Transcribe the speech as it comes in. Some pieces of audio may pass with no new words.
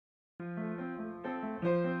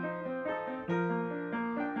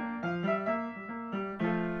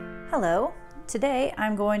Hello, today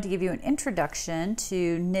I'm going to give you an introduction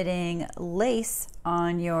to knitting lace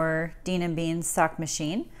on your Dean & Beans sock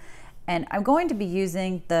machine, and I'm going to be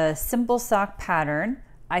using the simple sock pattern.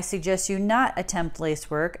 I suggest you not attempt lace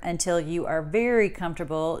work until you are very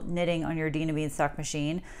comfortable knitting on your Dean & Beans sock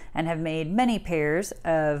machine and have made many pairs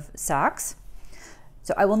of socks.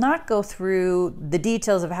 So I will not go through the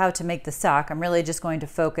details of how to make the sock. I'm really just going to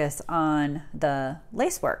focus on the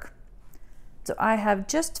lace work. So I have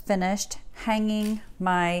just finished hanging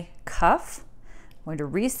my cuff. I'm going to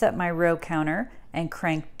reset my row counter and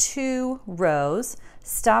crank 2 rows,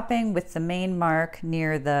 stopping with the main mark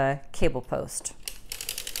near the cable post.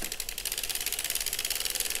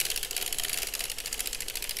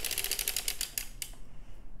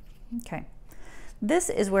 Okay.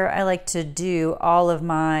 This is where I like to do all of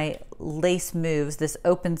my lace moves, this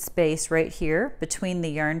open space right here between the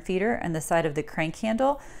yarn feeder and the side of the crank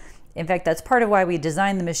handle. In fact, that's part of why we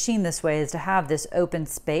designed the machine this way, is to have this open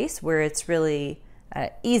space where it's really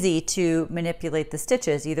easy to manipulate the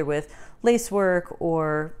stitches, either with lace work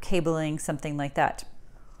or cabling, something like that.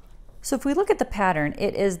 So if we look at the pattern,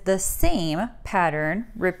 it is the same pattern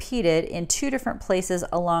repeated in 2 different places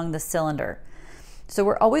along the cylinder. So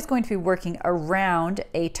we're always going to be working around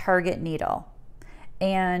a target needle.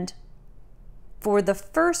 And for the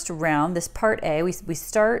first round, this part A, we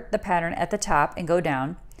start the pattern at the top and go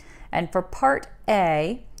down. And for part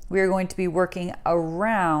A, we are going to be working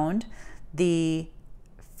around the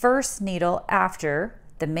first needle after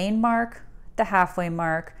the main mark, the halfway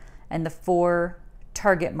mark, and the 4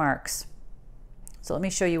 target marks. So let me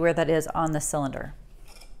show you where that is on the cylinder.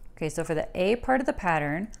 Okay, so for the A part of the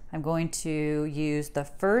pattern, I'm going to use the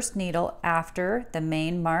first needle after the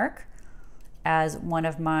main mark as one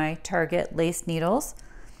of my target lace needles,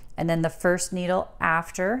 and then the first needle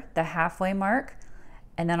after the halfway mark.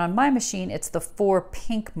 And then on my machine, it's the 4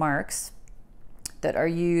 pink marks that are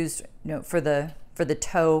used, for the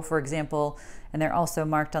toe, for example, and they're also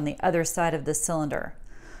marked on the other side of the cylinder.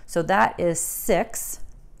 So that is 6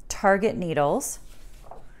 target needles,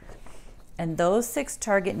 and those 6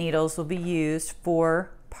 target needles will be used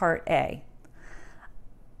for part A.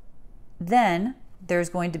 Then there's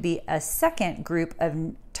going to be a second group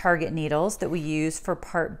of target needles that we use for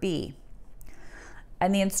part B.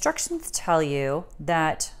 And the instructions tell you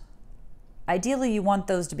that ideally you want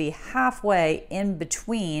those to be halfway in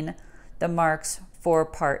between the marks for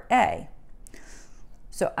part A.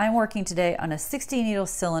 So I'm working today on a 60 needle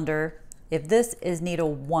cylinder. If this is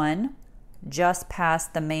needle 1, just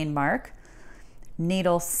past the main mark,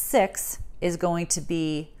 needle 6 is going to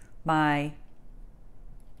be my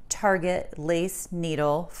target lace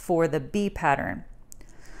needle for the B pattern.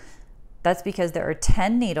 That's because there are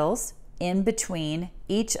 10 needles in between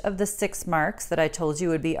each of the 6 marks that I told you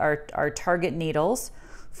would be our target needles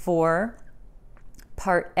for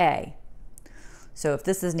part A. So if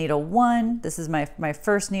this is needle 1, this is my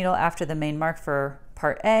first needle after the main mark for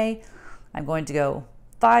part A, I'm going to go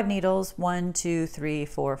 5 needles, 1, 2, 3,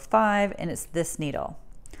 4, 5, and it's this needle.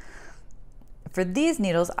 For these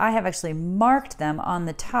needles, I have actually marked them on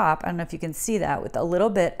the top. I don't know if you can see that, with a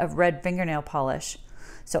little bit of red fingernail polish.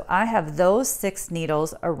 So I have those 6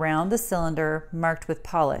 needles around the cylinder marked with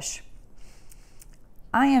polish.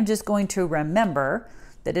 I am just going to remember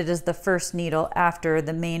that it is the first needle after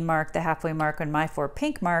the main mark, the halfway mark, and my 4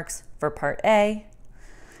 pink marks for part A.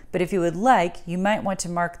 But if you would like, you might want to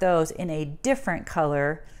mark those in a different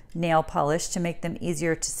color nail polish to make them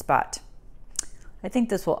easier to spot. I think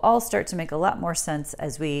this will all start to make a lot more sense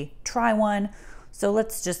as we try one, so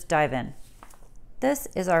let's just dive in. This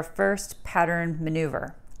is our first pattern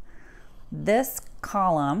maneuver. This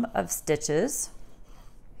column of stitches,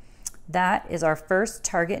 that is our first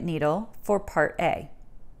target needle for part A.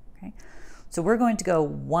 Okay? So we're going to go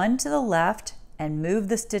 1 to the left and move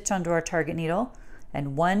the stitch onto our target needle,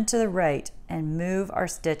 and 1 to the right and move our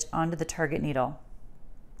stitch onto the target needle.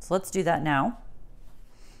 So let's do that now.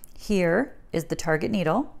 Here is the target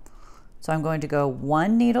needle. So I'm going to go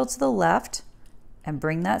 1 needle to the left and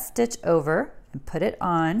bring that stitch over and put it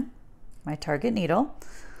on my target needle.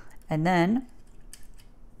 And then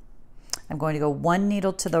I'm going to go 1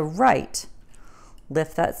 needle to the right,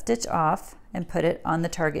 lift that stitch off and put it on the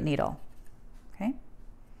target needle. Okay.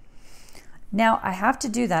 Now I have to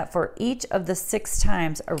do that for each of the 6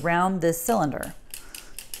 times around this cylinder.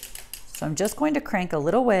 So I'm just going to crank a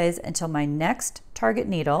little ways until my next target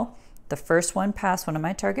needle, the first one past one of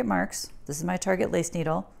my target marks, this is my target lace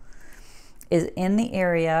needle, is in the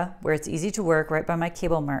area where it's easy to work, right by my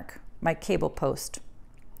cable mark, my cable post.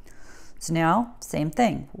 So now, same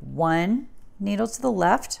thing, 1 needle to the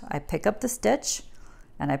left, I pick up the stitch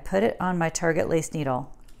and I put it on my target lace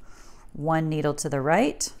needle. one needle to the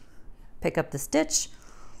right, pick up the stitch,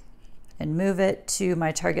 and move it to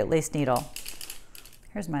my target lace needle.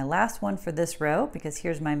 Here's my last one for this row because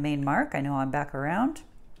here's my main mark. I know I'm back around.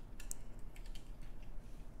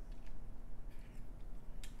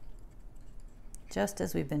 Just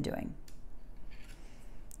as we've been doing.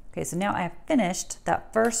 Okay, so now I have finished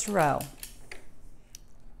that first row.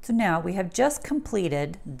 So now we have just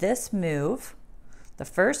completed this move, the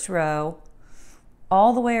first row,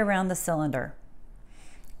 all the way around the cylinder.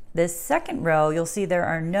 This second row, you'll see there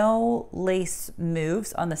are no lace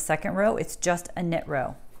moves on the second row, it's just a knit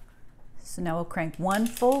row. So now we'll crank one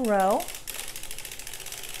full row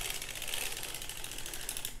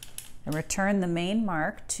and return the main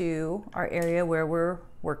mark to our area where we're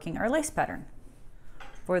working our lace pattern.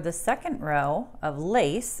 For the second row of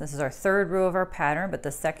lace, this is our third row of our pattern, but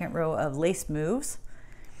the second row of lace moves,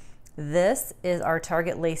 this is our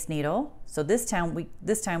target lace needle. So this time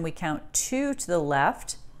we count 2 to the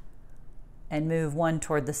left and move 1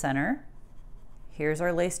 toward the center. Here's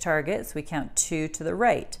our lace target, so we count 2 to the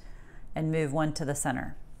right and move 1 to the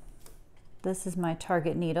center. This is my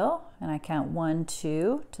target needle, and I count 1,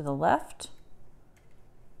 2 to the left.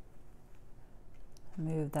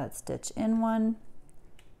 Move that stitch in 1.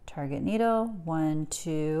 Target needle, 1,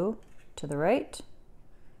 2 to the right.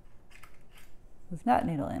 Move that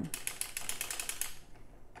needle in.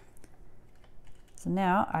 So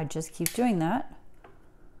now I just keep doing that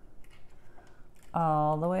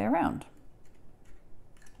all the way around.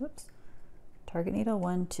 Whoops. Target needle,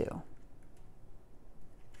 1, 2.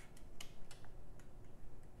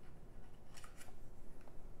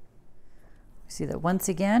 See that once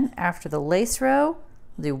again, after the lace row,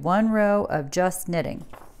 we'll do 1 row of just knitting.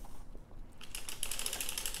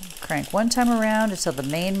 Crank 1 time around until the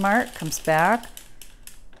main mark comes back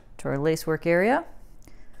to our lace work area.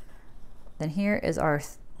 Then here is our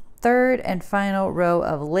third and final row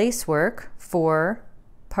of lace work for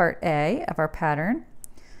part A of our pattern.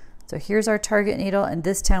 So here's our target needle, and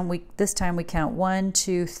this time we count 1,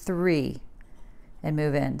 2, 3 and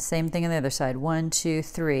move in. Same thing on the other side, 1, 2,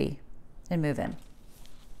 3 and move in.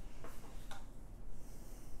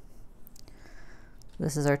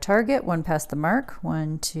 This is our target, 1 past the mark,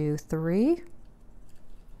 1, 2, 3.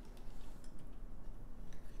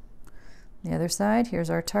 The other side, here's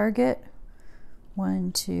our target,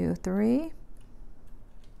 1, 2, 3.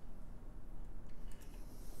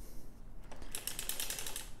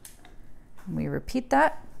 And we repeat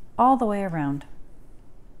that all the way around.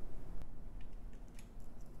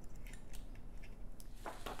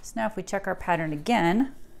 So now if we check our pattern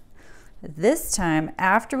again, this time,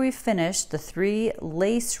 after we finish the 3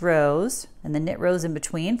 lace rows and the knit rows in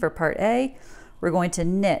between for part A, we're going to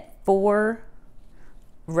knit 4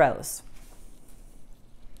 rows.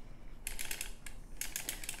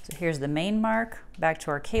 So here's the main mark, back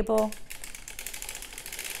to our cable.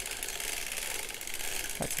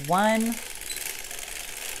 That's 1,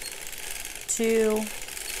 2,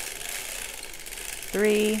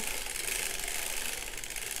 3,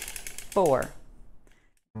 4.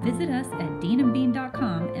 Visit us at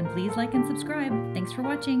deanandbean.com and please like and subscribe. Thanks for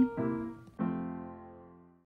watching.